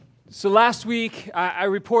So last week, I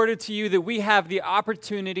reported to you that we have the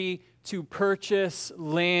opportunity to purchase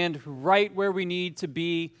land right where we need to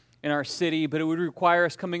be in our city, but it would require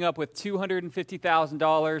us coming up with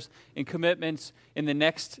 $250,000 in commitments in the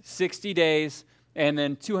next 60 days, and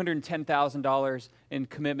then $210,000 in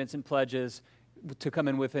commitments and pledges to come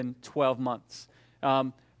in within 12 months.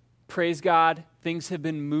 Praise God, things have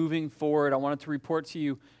been moving forward. I wanted to report to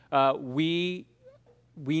you,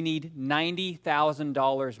 we need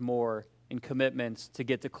 $90,000 more in commitments to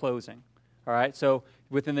get to closing. All right, so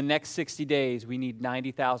within the next 60 days, we need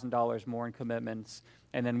 $90,000 more in commitments,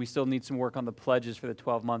 and then we still need some work on the pledges for the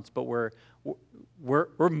 12 months. But we're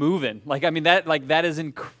moving. That is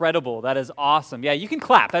incredible. That is awesome. Yeah, you can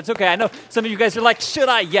clap. That's okay. I know some of you guys are like, should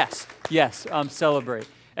I? Yes. Celebrate.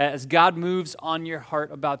 As God moves on your heart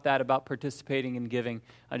about that, about participating and giving,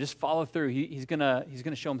 just follow through. He's gonna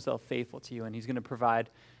show himself faithful to you, and he's gonna provide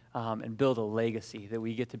and build a legacy that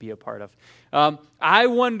we get to be a part of. I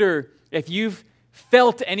wonder if you've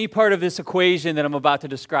felt any part of this equation that I'm about to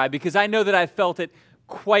describe, because I know that I've felt it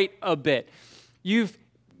quite a bit. You've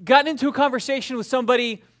gotten into a conversation with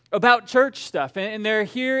somebody about church stuff, and they're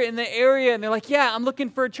here in the area, and they're like, yeah, I'm looking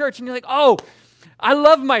for a church. And you're like, oh, I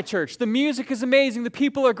love my church. The music is amazing. The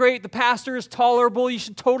people are great. The pastor is tolerable. You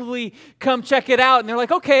should totally come check it out. And they're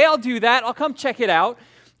like, okay, I'll do that. I'll come check it out.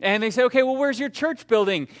 And they say, okay, well, where's your church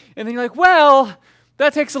building? And then you're like, well,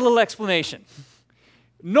 that takes a little explanation.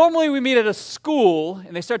 Normally we meet at a school,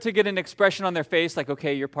 and they start to get an expression on their face like,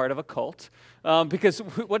 okay, you're part of a cult. Because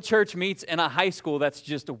what church meets in a high school, that's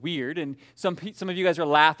just weird. And some of you guys are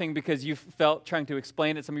laughing because you felt trying to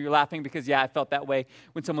explain it. Some of you are laughing because, yeah, I felt that way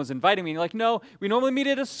when someone was inviting me. And you're like, no, we normally meet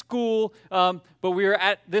at a school, but we are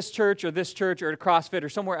at this church or at a CrossFit or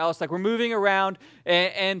somewhere else. Like, we're moving around,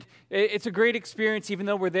 and it's a great experience. Even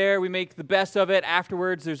though we're there, we make the best of it.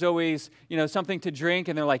 Afterwards, there's always, something to drink.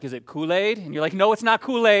 And they're like, is it Kool-Aid? And you're like, no, it's not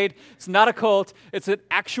Kool-Aid. It's not a cult. It's an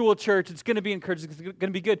actual church. It's going to be encouraged. It's going to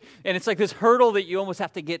be good. And it's like this hurdle that you almost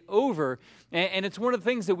have to get over. And it's one of the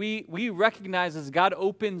things that we recognize as God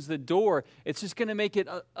opens the door. It's just going to make it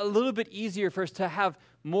a little bit easier for us to have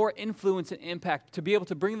more influence and impact, to be able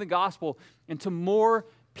to bring the gospel into more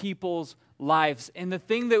people's lives. And the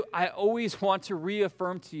thing that I always want to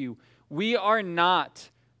reaffirm to you, we are not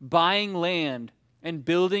buying land and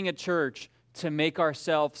building a church to make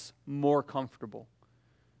ourselves more comfortable.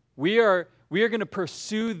 We are going to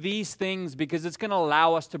pursue these things because it's going to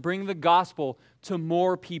allow us to bring the gospel to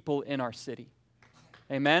more people in our city.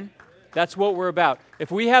 Amen? That's what we're about.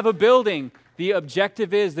 If we have a building, the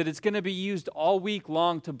objective is that it's going to be used all week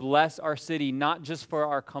long to bless our city, not just for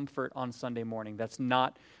our comfort on Sunday morning. That's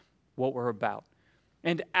not what we're about.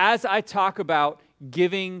 And as I talk about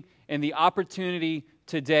giving and the opportunity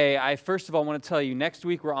today, I first of all want to tell you, next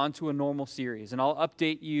week we're on to a normal series, and I'll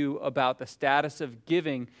update you about the status of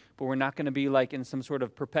giving, but we're not going to be like in some sort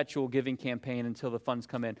of perpetual giving campaign until the funds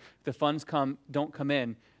come in. If the funds don't come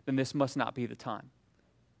in, then this must not be the time.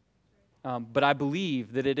 But I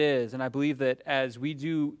believe that it is, and I believe that as we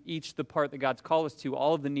do each the part that God's called us to,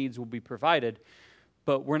 all of the needs will be provided,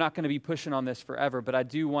 but we're not going to be pushing on this forever. But I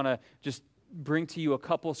do want to just bring to you a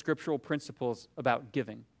couple scriptural principles about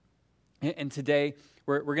giving. And today,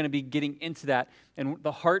 we're going to be getting into that. And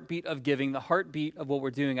the heartbeat of giving, the heartbeat of what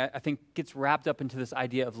we're doing, I think gets wrapped up into this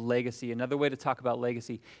idea of legacy. Another way to talk about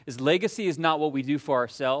legacy is not what we do for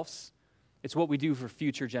ourselves. It's what we do for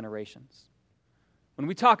future generations. When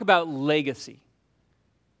we talk about legacy,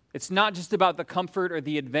 it's not just about the comfort or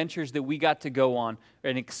the adventures that we got to go on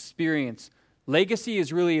and experience. Legacy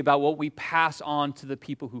is really about what we pass on to the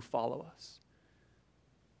people who follow us.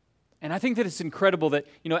 And I think that it's incredible that,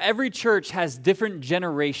 every church has different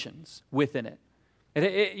generations within it.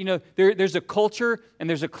 There's a culture and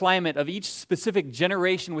there's a climate of each specific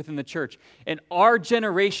generation within the church. And our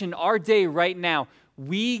generation, our day right now,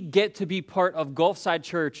 we get to be part of Gulfside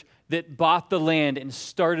Church that bought the land and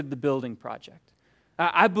started the building project.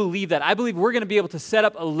 I believe that. I believe we're going to be able to set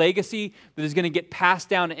up a legacy that is going to get passed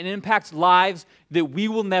down and impact lives that we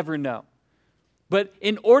will never know. But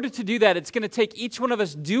in order to do that, it's going to take each one of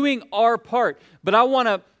us doing our part. But I want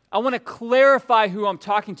to clarify who I'm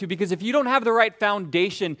talking to, because if you don't have the right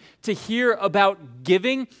foundation to hear about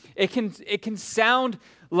giving, it can sound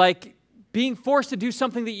like being forced to do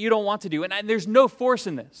something that you don't want to do. And there's no force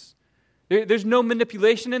in this. There's no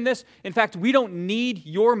manipulation in this. In fact, we don't need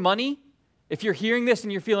your money. If you're hearing this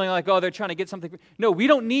and you're feeling like, oh, they're trying to get something. No, we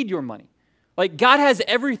don't need your money. Like, God has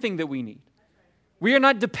everything that we need. We are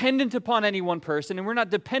not dependent upon any one person, and we're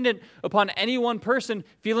not dependent upon any one person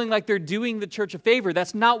feeling like they're doing the church a favor.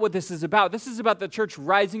 That's not what this is about. This is about the church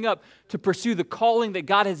rising up to pursue the calling that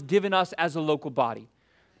God has given us as a local body.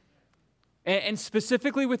 And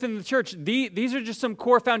specifically within the church, these are just some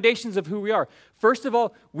core foundations of who we are. First of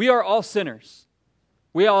all, we are all sinners.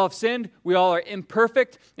 We all have sinned. We all are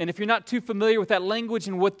imperfect. And if you're not too familiar with that language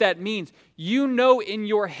and what that means, you know in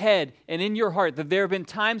your head and in your heart that there have been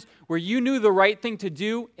times where you knew the right thing to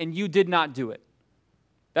do and you did not do it.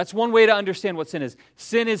 That's one way to understand what sin is.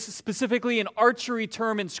 Sin is specifically an archery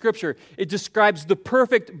term in Scripture. It describes the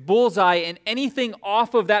perfect bullseye, and anything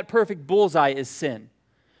off of that perfect bullseye is sin.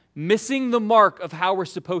 Missing the mark of how we're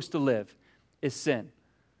supposed to live is sin.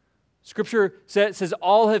 Scripture says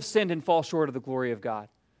all have sinned and fall short of the glory of God.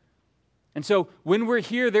 And so when we're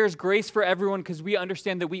here, there's grace for everyone because we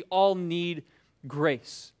understand that we all need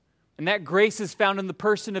grace. And that grace is found in the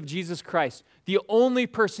person of Jesus Christ, the only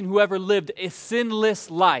person who ever lived a sinless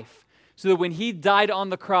life, so that when he died on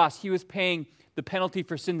the cross, he was paying the penalty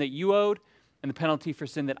for sin that you owed and the penalty for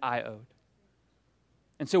sin that I owed.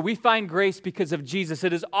 And so we find grace because of Jesus.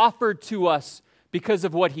 It is offered to us because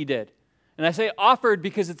of what he did. And I say offered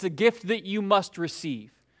because it's a gift that you must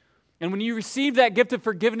receive. And when you receive that gift of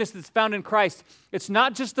forgiveness that's found in Christ, it's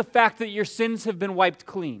not just the fact that your sins have been wiped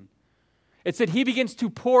clean. It's that he begins to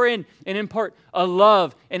pour in and impart a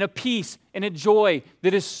love and a peace and a joy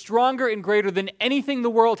that is stronger and greater than anything the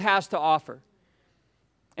world has to offer.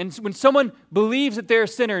 And when someone believes that they're a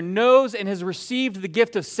sinner, knows and has received the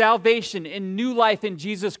gift of salvation and new life in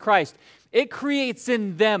Jesus Christ, it creates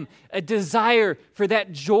in them a desire for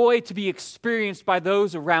that joy to be experienced by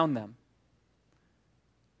those around them.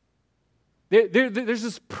 There's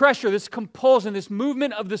this pressure, this compulsion, this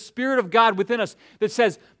movement of the Spirit of God within us that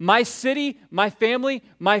says, my city, my family,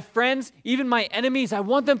 my friends, even my enemies, I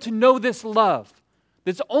want them to know this love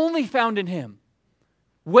that's only found in him.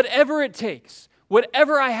 Whatever it takes,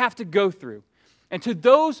 whatever I have to go through. And to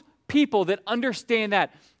those people that understand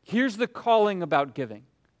that, here's the calling about giving.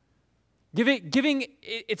 Giving,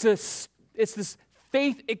 it's this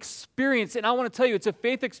faith experience, and I want to tell you, it's a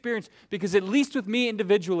faith experience because at least with me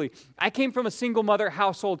individually, I came from a single mother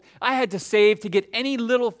household. I had to save to get any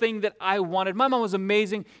little thing that I wanted. My mom was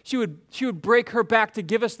amazing. She would break her back to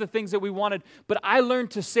give us the things that we wanted, but I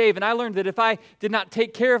learned to save, and I learned that if I did not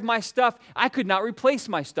take care of my stuff, I could not replace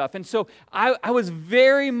my stuff. And so I was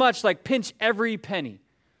very much like pinch every penny.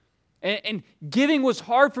 And giving was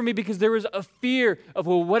hard for me because there was a fear of,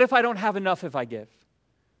 well, what if I don't have enough if I give?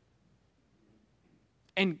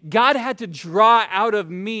 And God had to draw out of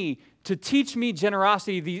me to teach me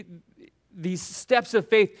generosity, these steps of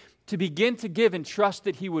faith to begin to give and trust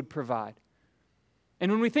that he would provide.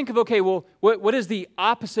 And when we think of, okay, well, what is the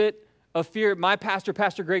opposite of fear? My pastor,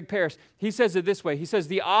 Pastor Greg Paris, he says it this way. He says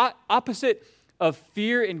the opposite of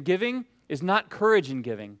fear in giving is not courage in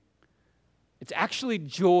giving. It's actually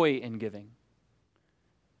joy in giving.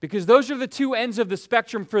 Because those are the two ends of the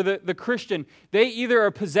spectrum for the Christian. They either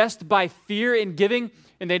are possessed by fear in giving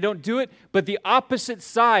and they don't do it, but the opposite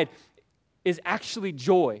side is actually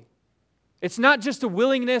joy. It's not just a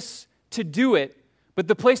willingness to do it, but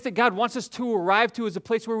the place that God wants us to arrive to is a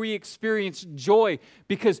place where we experience joy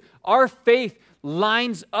because our faith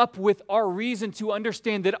lines up with our reason to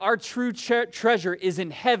understand that our true treasure is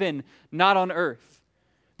in heaven, not on earth.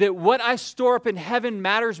 That what I store up in heaven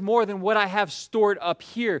matters more than what I have stored up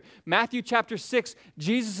here. Matthew chapter 6,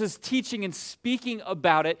 Jesus is teaching and speaking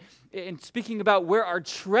about it and speaking about where our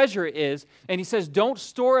treasure is. And he says, don't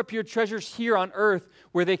store up your treasures here on earth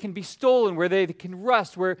where they can be stolen, where they can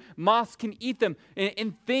rust, where moths can eat them,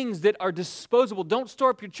 in things that are disposable. Don't store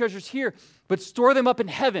up your treasures here, but store them up in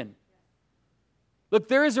heaven. Look,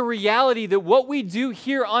 there is a reality that what we do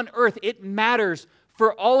here on earth, it matters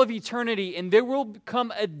for all of eternity, and there will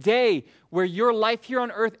come a day where your life here on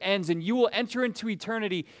earth ends and you will enter into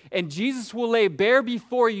eternity, and Jesus will lay bare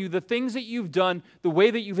before you the things that you've done, the way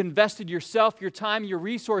that you've invested yourself, your time, your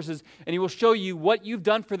resources, and he will show you what you've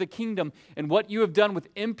done for the kingdom and what you have done with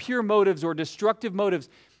impure motives or destructive motives,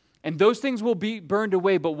 and those things will be burned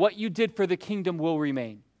away, but what you did for the kingdom will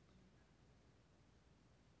remain.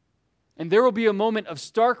 And there will be a moment of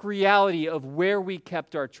stark reality of where we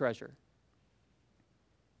kept our treasure.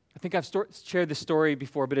 I think I've shared this story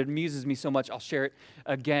before, but it amuses me so much, I'll share it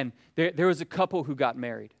again. There was a couple who got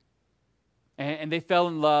married, and they fell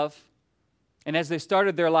in love, and as they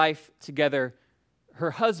started their life together,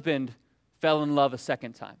 her husband fell in love a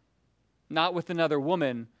second time. Not with another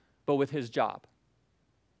woman, but with his job.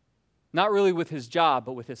 Not really with his job,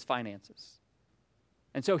 but with his finances.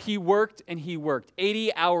 And so he worked and he worked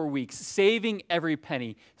 80-hour weeks, saving every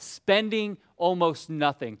penny, spending almost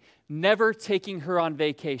nothing, never taking her on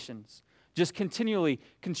vacations, just continually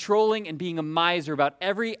controlling and being a miser about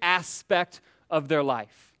every aspect of their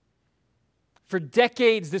life. For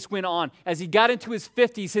decades, this went on. As he got into his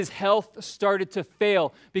 50s, his health started to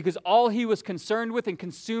fail because all he was concerned with and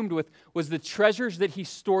consumed with was the treasures that he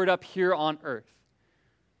stored up here on earth.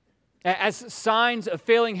 As signs of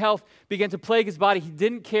failing health began to plague his body, he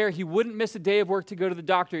didn't care. He wouldn't miss a day of work to go to the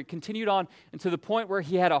doctor. It continued on until the point where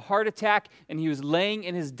he had a heart attack and he was laying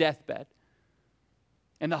in his deathbed.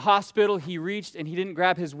 In the hospital, he reached and he didn't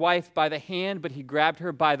grab his wife by the hand, but he grabbed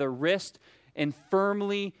her by the wrist and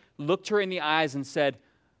firmly looked her in the eyes and said,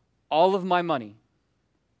 all of my money,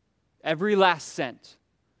 every last cent,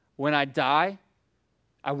 when I die,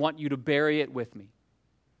 I want you to bury it with me.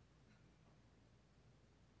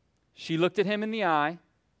 She looked at him in the eye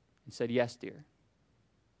and said, yes, dear.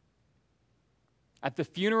 At the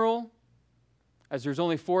funeral, as there's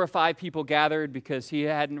only 4 or 5 people gathered because he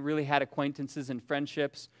hadn't really had acquaintances and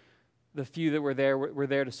friendships, the few that were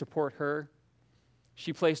there to support her.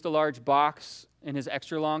 She placed a large box in his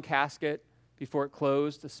extra long casket before it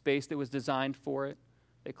closed, the space that was designed for it.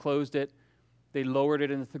 They closed it. They lowered it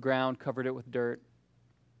into the ground, covered it with dirt.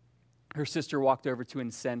 Her sister walked over to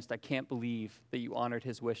incensed. I can't believe that you honored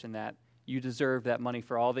his wish in that. You deserve that money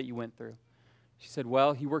for all that you went through. She said,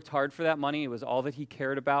 well, he worked hard for that money. It was all that he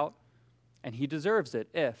cared about, and he deserves it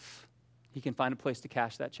if he can find a place to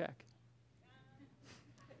cash that check.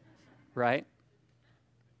 Right?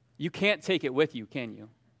 You can't take it with you, can you?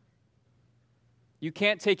 You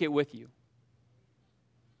can't take it with you.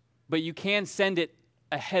 But you can send it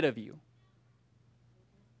ahead of you.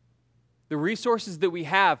 The resources that we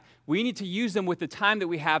have, we need to use them with the time that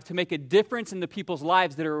we have to make a difference in the people's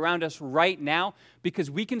lives that are around us right now,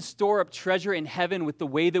 because we can store up treasure in heaven with the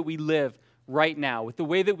way that we live right now, with the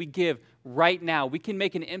way that we give right now. We can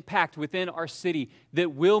make an impact within our city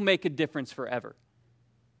that will make a difference forever.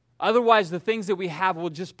 Otherwise, the things that we have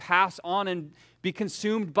will just pass on and be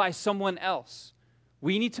consumed by someone else.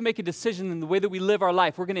 We need to make a decision in the way that we live our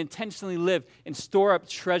life. We're going to intentionally live and store up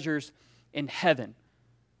treasures in heaven.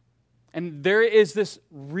 And there is this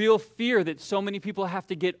real fear that so many people have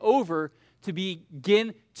to get over to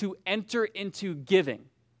begin to enter into giving,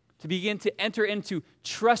 to begin to enter into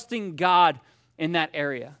trusting God in that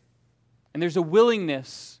area. And there's a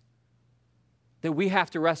willingness that we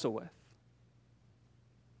have to wrestle with.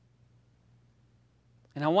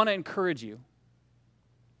 And I want to encourage you.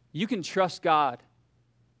 You can trust God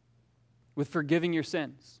with forgiving your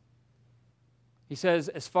sins. He says,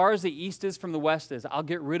 as far as the east is from the west is, I'll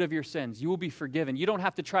get rid of your sins. You will be forgiven. You don't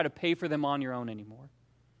have to try to pay for them on your own anymore.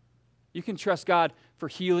 You can trust God for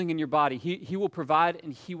healing in your body. He will provide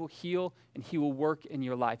and He will heal and He will work in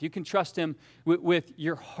your life. You can trust Him with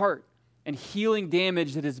your heart and healing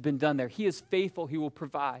damage that has been done there. He is faithful. He will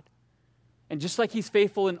provide. And just like He's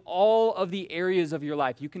faithful in all of the areas of your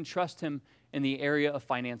life, you can trust Him in the area of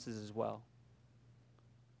finances as well.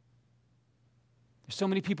 There's so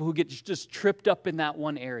many people who get just tripped up in that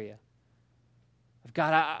one area. Of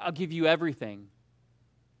God, I'll give you everything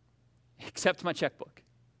except my checkbook.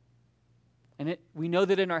 And we know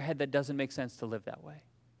that in our head that doesn't make sense to live that way.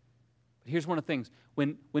 But here's one of the things.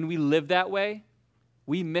 When we live that way,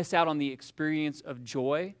 we miss out on the experience of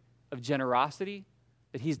joy, of generosity,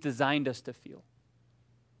 that He's designed us to feel.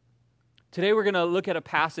 Today we're going to look at a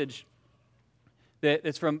passage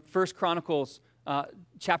that's from 1 Chronicles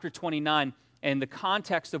chapter 29, and the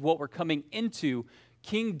context of what we're coming into.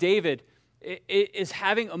 King David is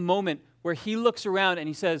having a moment where he looks around and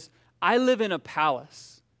he says, I live in a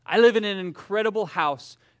palace. I live in an incredible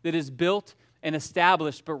house that is built and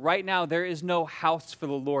established, but right now there is no house for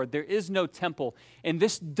the Lord. There is no temple, and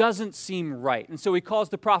this doesn't seem right. And so he calls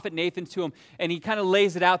the prophet Nathan to him, and he kind of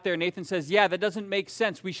lays it out there. Nathan says, yeah, that doesn't make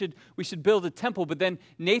sense. We should build a temple. But then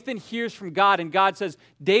Nathan hears from God, and God says,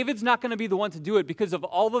 David's not going to be the one to do it because of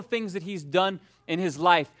all the things that he's done in his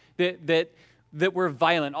life that were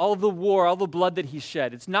violent, all of the war, all the blood that he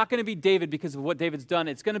shed. It's not going to be David because of what David's done.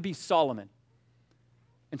 It's going to be Solomon.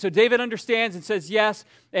 And so David understands and says yes,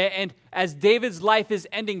 and as David's life is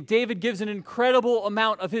ending, David gives an incredible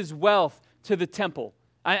amount of his wealth to the temple.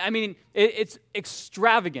 I mean, it's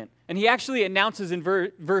extravagant. And he actually announces in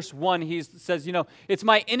verse 1, he says, it's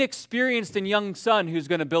my inexperienced and young son who's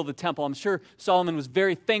going to build the temple. I'm sure Solomon was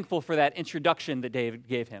very thankful for that introduction that David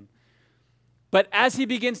gave him. But as he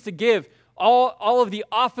begins to give, all of the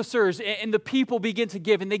officers and the people begin to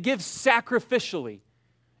give, and they give sacrificially.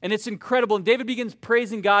 And it's incredible. And David begins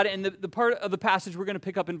praising God. And the part of the passage we're going to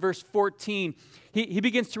pick up in verse 14, he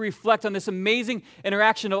begins to reflect on this amazing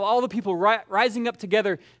interaction of all the people rising up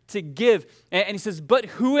together to give. And he says, but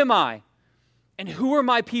who am I? And who are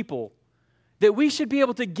my people that we should be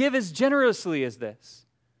able to give as generously as this?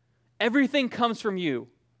 Everything comes from you,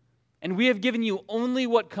 and we have given you only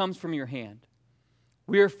what comes from your hand.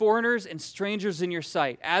 We are foreigners and strangers in your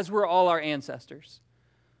sight, as were all our ancestors.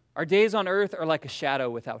 Our days on earth are like a shadow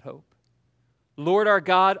without hope. Lord our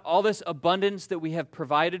God, all this abundance that we have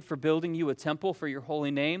provided for building you a temple for your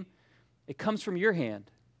holy name, it comes from your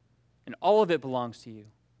hand, and all of it belongs to you.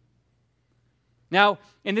 Now,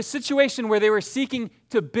 in this situation where they were seeking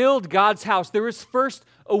to build God's house, there was first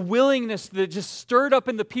a willingness that just stirred up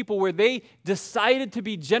in the people where they decided to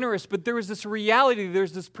be generous, but there was this reality,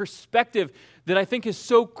 there's this perspective that I think is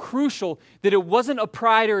so crucial that it wasn't a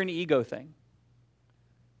pride or an ego thing.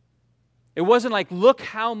 It wasn't like, look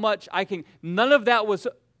how much I can, none of that was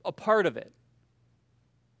a part of it.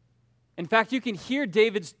 In fact, you can hear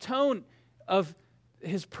David's tone of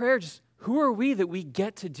his prayer, just, who are we that we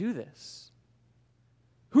get to do this?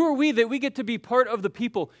 Who are we that we get to be part of the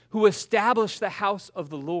people who establish the house of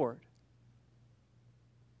the Lord?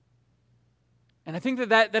 And I think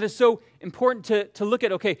that is so important to look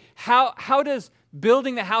at, okay, how does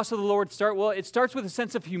building the house of the Lord start? Well, it starts with a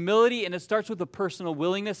sense of humility, and it starts with a personal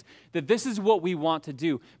willingness that this is what we want to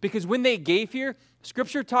do. Because when they gave here,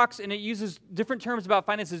 Scripture talks, and it uses different terms about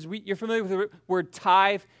finances. You're familiar with the word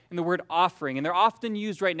tithe and the word offering, and they're often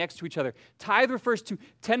used right next to each other. Tithe refers to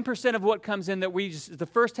 10% of what comes in that the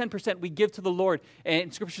first 10% we give to the Lord,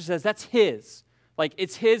 and Scripture says that's His. Like,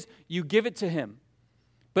 it's His, you give it to Him.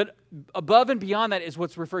 But above and beyond that is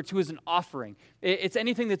what's referred to as an offering. It's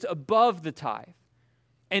anything that's above the tithe.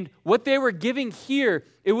 And what they were giving here,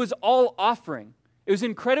 it was all offering. It was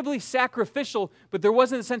incredibly sacrificial, but there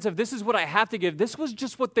wasn't a sense of this is what I have to give. This was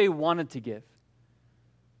just what they wanted to give.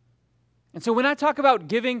 And so when I talk about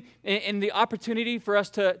giving and the opportunity for us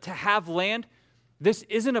to have land, this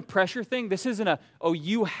isn't a pressure thing. This isn't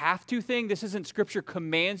you have to thing. This isn't Scripture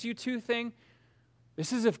commands you to thing.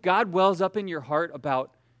 This is if God wells up in your heart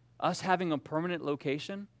about us having a permanent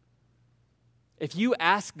location. If you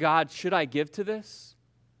ask God, should I give to this?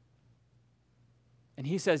 And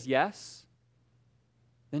He says yes,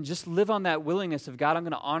 then just live on that willingness of, God, I'm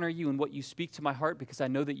going to honor you in what you speak to my heart because I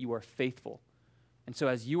know that you are faithful. And so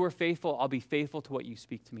as you are faithful, I'll be faithful to what you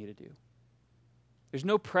speak to me to do. There's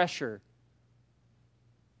no pressure.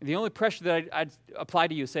 The only pressure that I'd apply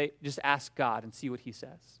to you is say, just ask God and see what He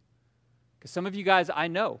says. Because some of you guys, I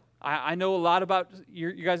know a lot about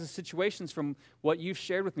your guys' situations from what you've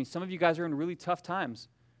shared with me. Some of you guys are in really tough times.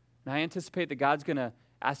 And I anticipate that God's going to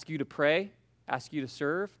ask you to pray, ask you to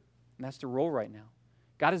serve, and that's the role right now.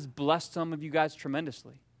 God has blessed some of you guys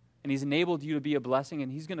tremendously, and He's enabled you to be a blessing,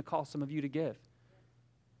 and He's going to call some of you to give.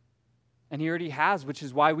 And He already has, which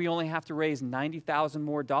is why we only have to raise $90,000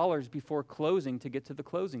 more before closing to get to the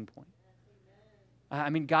closing point. I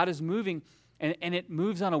mean, God is moving, and it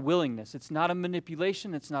moves on a willingness. It's not a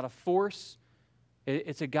manipulation. It's not a force.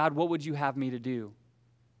 It's a, God, what would you have me to do?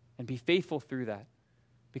 And be faithful through that.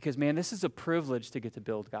 Because, man, this is a privilege to get to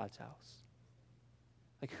build God's house.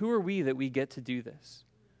 Like, who are we that we get to do this?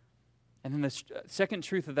 And then the second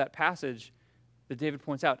truth of that passage that David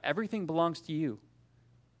points out, everything belongs to you.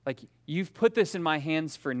 Like, you've put this in my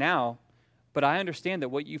hands for now, but I understand that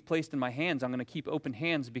what you've placed in my hands, I'm going to keep open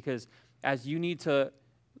hands because as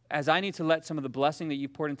I need to let some of the blessing that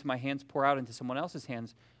you've poured into my hands pour out into someone else's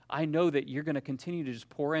hands, I know that you're going to continue to just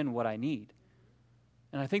pour in what I need.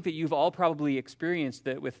 And I think that you've all probably experienced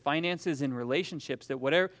that with finances and relationships, that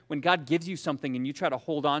when God gives you something and you try to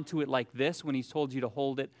hold on to it like this, when He's told you to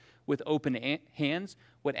hold it with open hands,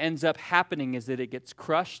 what ends up happening is that it gets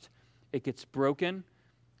crushed, it gets broken,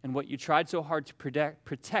 and what you tried so hard to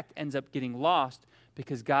protect ends up getting lost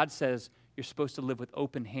because God says you're supposed to live with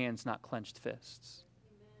open hands, not clenched fists.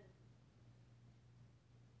 Amen.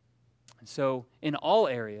 And so in all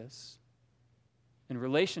areas, in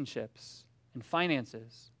relationships, in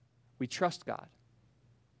finances, we trust God.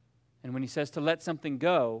 And when He says to let something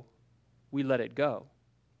go, we let it go.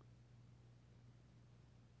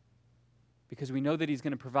 Because we know that He's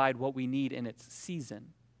going to provide what we need in its season.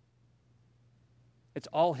 It's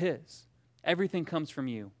all His. Everything comes from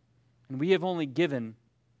you. And we have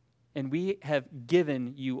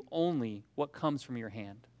given you only what comes from your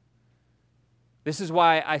hand. This is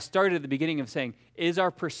why I started at the beginning of saying, is our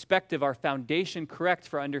perspective, our foundation correct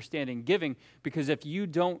for understanding giving? Because if you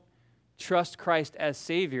don't trust Christ as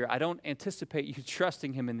Savior, I don't anticipate you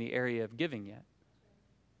trusting Him in the area of giving yet.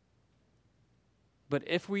 But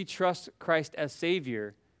if we trust Christ as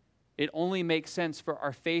Savior, it only makes sense for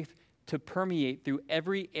our faith to permeate through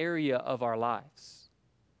every area of our lives.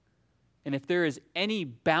 And if there is any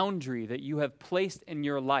boundary that you have placed in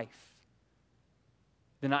your life,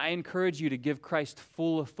 then I encourage you to give Christ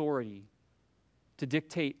full authority to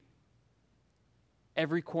dictate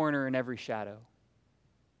every corner and every shadow,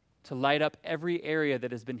 to light up every area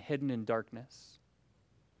that has been hidden in darkness.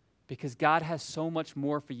 Because God has so much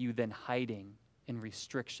more for you than hiding and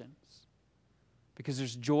restrictions. Because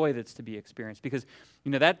there's joy that's to be experienced. Because,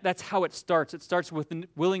 that's how it starts. It starts with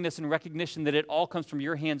willingness and recognition that it all comes from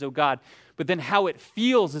your hands, oh God. But then how it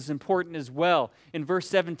feels is important as well. In verse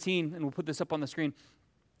 17, and we'll put this up on the screen,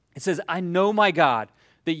 it says, I know, my God,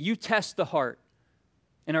 that you test the heart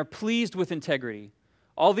and are pleased with integrity.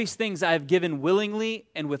 All these things I have given willingly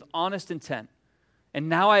and with honest intent. And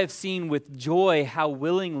now I have seen with joy how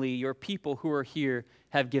willingly your people who are here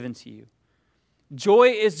have given to you.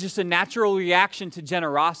 Joy is just a natural reaction to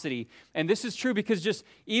generosity. And this is true because just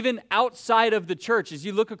even outside of the church, as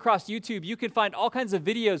you look across YouTube, you can find all kinds of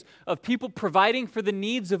videos of people providing for the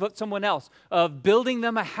needs of someone else, of building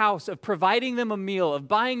them a house, of providing them a meal, of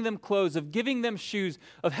buying them clothes, of giving them shoes,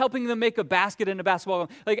 of helping them make a basket in a basketball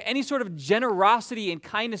game. Like any sort of generosity and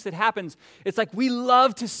kindness that happens, it's like we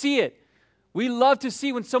love to see it. We love to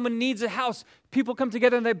see when someone needs a house, people come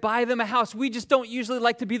together and they buy them a house. We just don't usually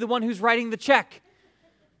like to be the one who's writing the check,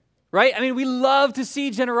 right? I mean, we love to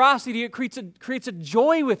see generosity. It creates a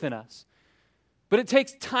joy within us. But it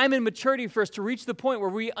takes time and maturity for us to reach the point where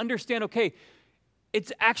we understand, okay,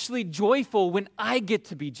 it's actually joyful when I get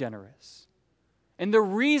to be generous. And the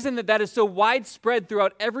reason that is so widespread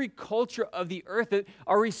throughout every culture of the earth, that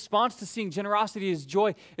our response to seeing generosity as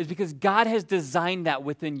joy, is because God has designed that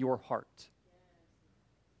within your heart.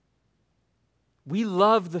 We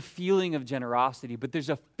love the feeling of generosity, but there's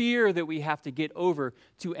a fear that we have to get over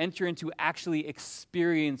to enter into actually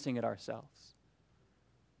experiencing it ourselves.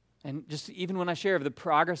 And just even when I share of the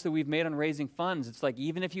progress that we've made on raising funds, it's like,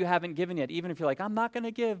 even if you haven't given yet, even if you're like, I'm not going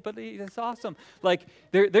to give, but it's awesome. Like,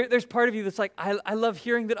 there's part of you that's like, I love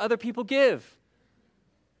hearing that other people give.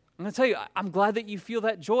 I'm going to tell you, I'm glad that you feel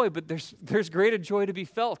that joy, but there's greater joy to be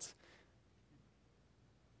felt.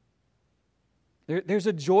 There's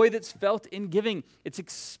a joy that's felt in giving. It's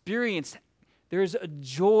experienced. There's a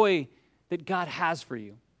joy that God has for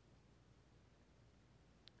you.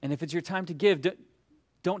 And if it's your time to give,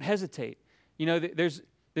 don't hesitate. There's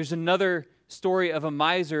another story of a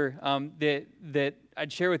miser that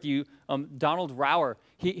I'd share with you, Donald Rower.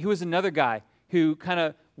 He was another guy who kind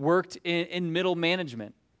of worked in middle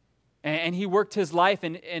management. And he worked his life,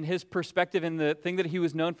 and his perspective, and the thing that he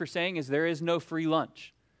was known for saying is there is no free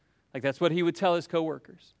lunch. Like, that's what he would tell his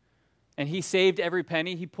coworkers. And he saved every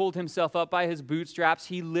penny. He pulled himself up by his bootstraps.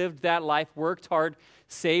 He lived that life, worked hard,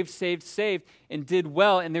 saved, and did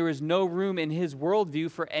well. And there was no room in his worldview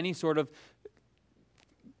for any sort of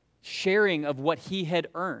sharing of what he had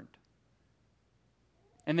earned.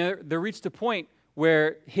 And there reached a point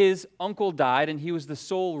where his uncle died, and he was the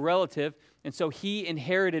sole relative. And so he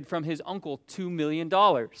inherited from his uncle $2 million.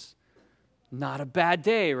 Not a bad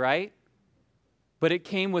day, right? But it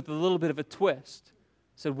came with a little bit of a twist.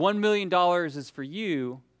 It said $1 million is for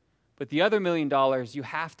you, but the other $1 million you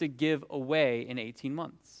have to give away in 18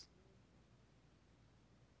 months.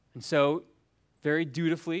 And so, very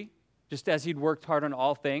dutifully, just as he'd worked hard on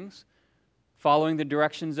all things, following the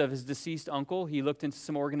directions of his deceased uncle, he looked into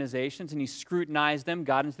some organizations and he scrutinized them,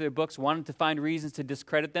 got into their books, wanted to find reasons to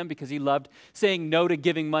discredit them because he loved saying no to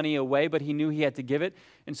giving money away, but he knew he had to give it.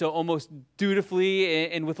 And so almost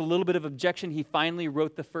dutifully and with a little bit of objection, he finally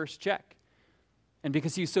wrote the first check. And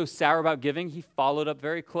because he was so sour about giving, he followed up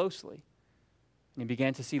very closely. And he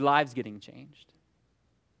began to see lives getting changed.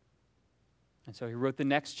 And so he wrote the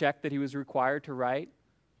next check that he was required to write.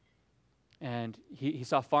 And he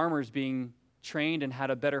saw farmers being trained and how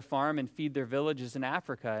to better farm and feed their villages in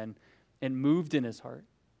Africa, and moved in his heart.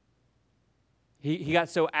 He got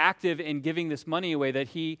so active in giving this money away that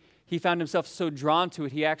he found himself so drawn to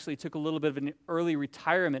it, he actually took a little bit of an early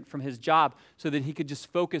retirement from his job so that he could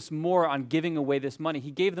just focus more on giving away this money.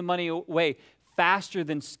 He gave the money away faster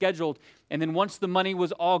than scheduled, and then once the money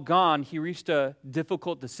was all gone, he reached a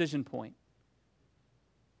difficult decision point.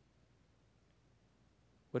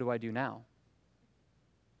 What do I do now?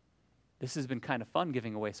 This has been kind of fun,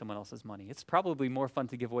 giving away someone else's money. It's probably more fun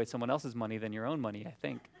to give away someone else's money than your own money, I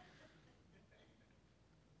think.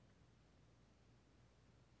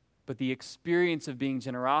 But the experience of being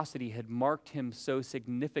generosity had marked him so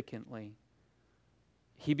significantly,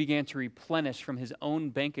 he began to replenish from his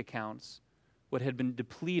own bank accounts what had been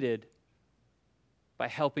depleted by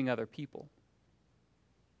helping other people.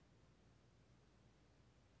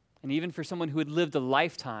 And even for someone who had lived a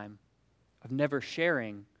lifetime of never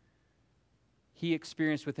sharing, he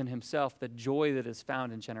experienced within himself the joy that is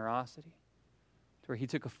found in generosity, to where he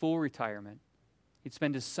took a full retirement. He'd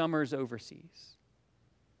spend his summers overseas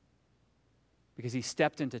because he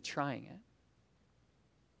stepped into trying it.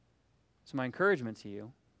 So my encouragement to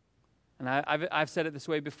you, and I've said it this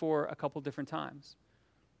way before a couple different times,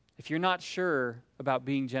 If you're not sure about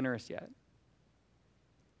being generous yet,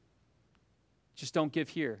 just don't give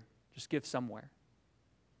here. Just give somewhere.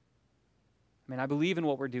 I mean, I believe in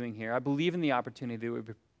what we're doing here. I believe in the opportunity that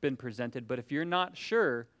we've been presented. But if you're not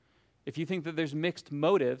sure, if you think that there's mixed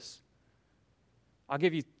motives, I'll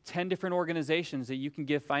give you 10 different organizations that you can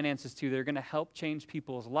give finances to that are going to help change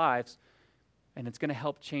people's lives. And it's going to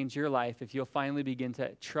help change your life if you'll finally begin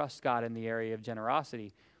to trust God in the area of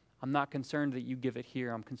generosity. I'm not concerned that you give it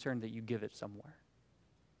here. I'm concerned that you give it somewhere.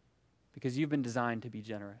 Because you've been designed to be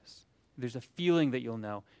generous. There's a feeling that you'll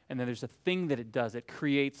know, and then there's a thing that it does. It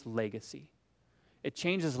creates legacy. It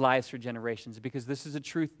changes lives for generations, because this is a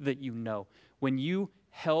truth that you know. When you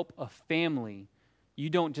help a family, you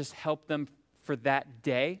don't just help them for that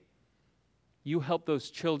day. You help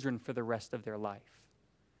those children for the rest of their life.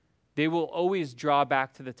 They will always draw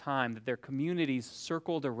back to the time that their communities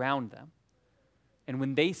circled around them. And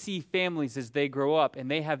when they see families as they grow up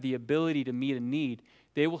and they have the ability to meet a need,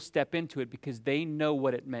 they will step into it because they know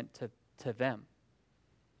what it meant to them.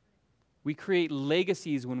 We create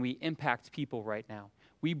legacies when we impact people right now.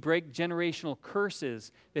 We break generational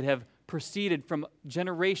curses that have proceeded from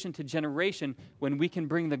generation to generation when we can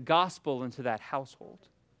bring the gospel into that household.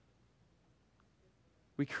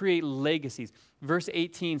 We create legacies. Verse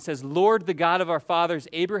 18 says, Lord, the God of our fathers,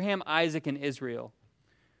 Abraham, Isaac, and Israel.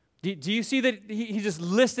 Do you see that he just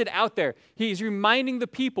listed out there? He's reminding the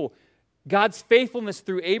people God's faithfulness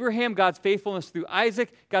through Abraham, God's faithfulness through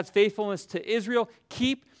Isaac, God's faithfulness to Israel.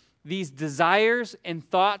 Keep these desires and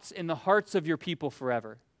thoughts in the hearts of your people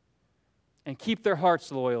forever. And keep their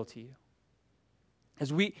hearts loyal to you.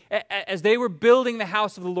 As they were building the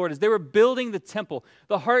house of the Lord, as they were building the temple,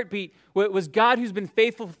 the heartbeat was God who's been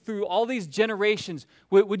faithful through all these generations.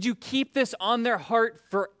 Would you keep this on their heart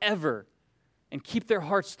forever and keep their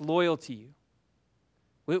hearts loyal to you?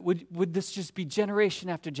 Would this just be generation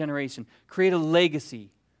after generation? Create a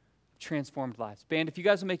legacy of transformed lives. Band, if you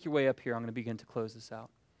guys will make your way up here, I'm going to begin to close this out.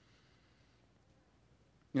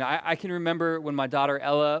 You know, I can remember when my daughter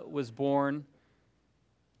Ella was born,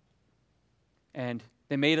 and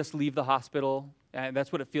they made us leave the hospital. And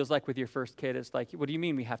that's what it feels like with your first kid. It's like, what do you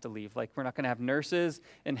mean we have to leave? Like, we're not going to have nurses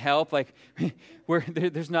and help? Like,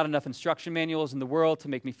 there's not enough instruction manuals in the world to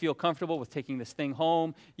make me feel comfortable with taking this thing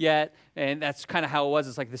home yet. And that's kind of how it was.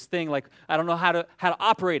 It's like this thing, like, I don't know how to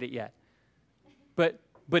operate it yet. But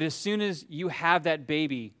as soon as you have that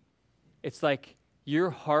baby, it's like your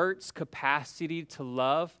heart's capacity to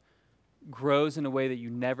love grows in a way that you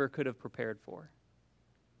never could have prepared for.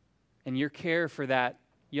 And your care for that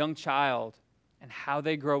young child and how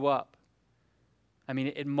they grow up, I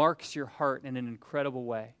mean, it marks your heart in an incredible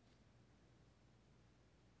way.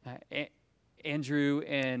 Andrew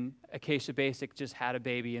and Acacia Basic just had a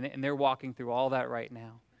baby, and they're walking through all that right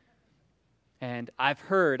now. And I've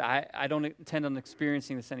heard, I don't intend on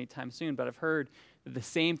experiencing this anytime soon, but I've heard that the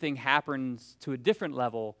same thing happens to a different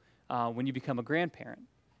level when you become a grandparent,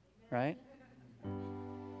 right?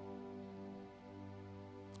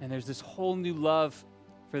 And there's this whole new love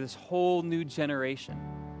for this whole new generation.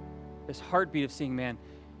 This heartbeat of seeing, man,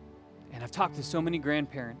 and I've talked to so many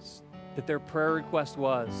grandparents that their prayer request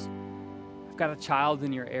was, I've got a child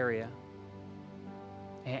in your area,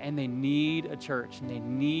 and they need a church, and they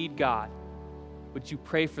need God. Would you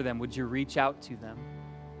pray for them? Would you reach out to them?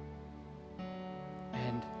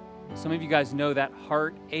 And some of you guys know that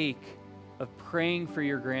heartache of praying for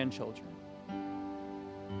your grandchildren.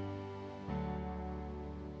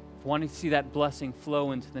 Wanting to see that blessing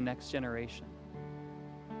flow into the next generation.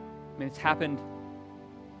 I mean, it's happened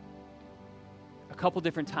a couple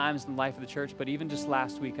different times in the life of the church, but even just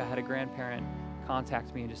last week, I had a grandparent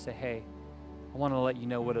contact me and just say, hey, I want to let you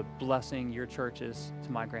know what a blessing your church is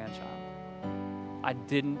to my grandchild. I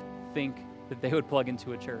didn't think that they would plug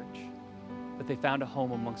into a church, but they found a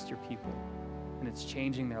home amongst your people, and it's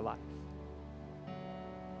changing their life.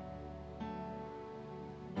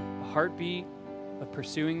 The heartbeat of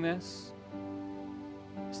pursuing this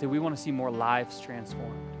is that we want to see more lives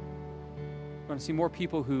transformed. We want to see more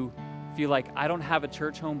people who feel like, I don't have a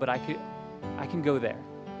church home, but I can go there.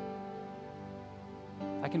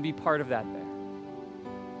 I can be part of that there.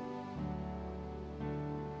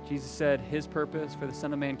 Jesus said his purpose for the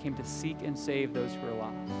Son of Man came to seek and save those who are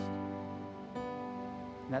lost.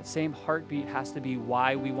 And that same heartbeat has to be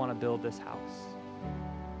why we want to build this house.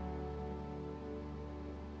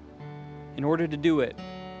 In order to do it,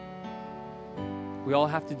 we all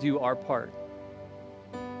have to do our part.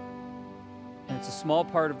 And it's a small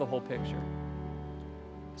part of the whole picture.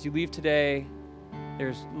 As you leave today,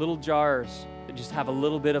 there's little jars that just have a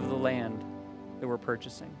little bit of the land that we're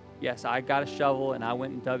purchasing. Yes, I got a shovel and I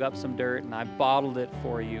went and dug up some dirt and I bottled it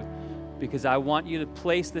for you because I want you to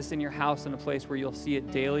place this in your house in a place where you'll see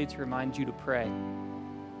it daily to remind you to pray.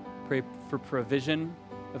 Pray for provision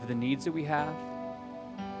of the needs that we have.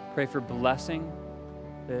 Pray for blessing,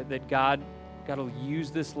 that God will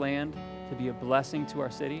use this land to be a blessing to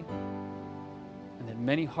our city, and that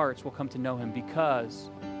many hearts will come to know him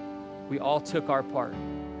because we all took our part.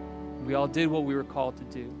 We all did what we were called to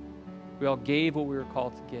do. We all gave what we were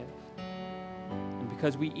called to give. And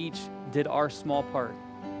because we each did our small part,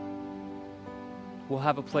 we'll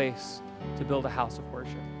have a place to build a house of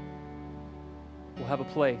worship. We'll have a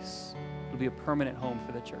place, it'll be a permanent home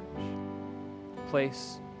for the church. A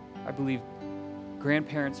place, I believe,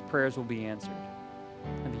 grandparents' prayers will be answered.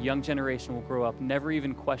 And the young generation will grow up never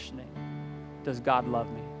even questioning, does God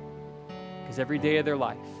love me? Because every day of their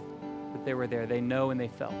life that they were there, they know and they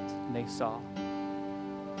felt and they saw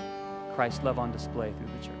Christ's love on display through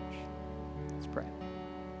the church. Let's pray.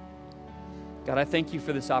 God, I thank you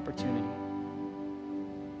for this opportunity.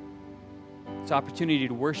 This opportunity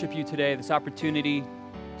to worship you today, this opportunity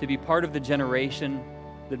to be part of the generation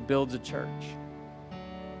that builds a church.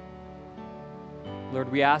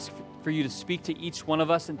 Lord, we ask for you to speak to each one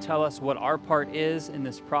of us and tell us what our part is in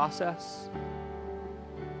this process.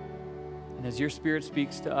 And as your Spirit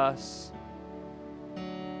speaks to us,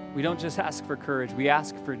 we don't just ask for courage, we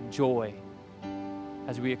ask for joy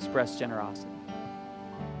as we express generosity.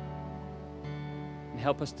 And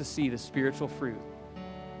help us to see the spiritual fruit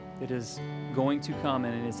that is going to come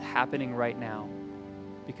and it is happening right now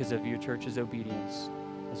because of your church's obedience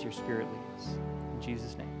as your Spirit leads. In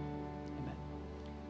Jesus' name.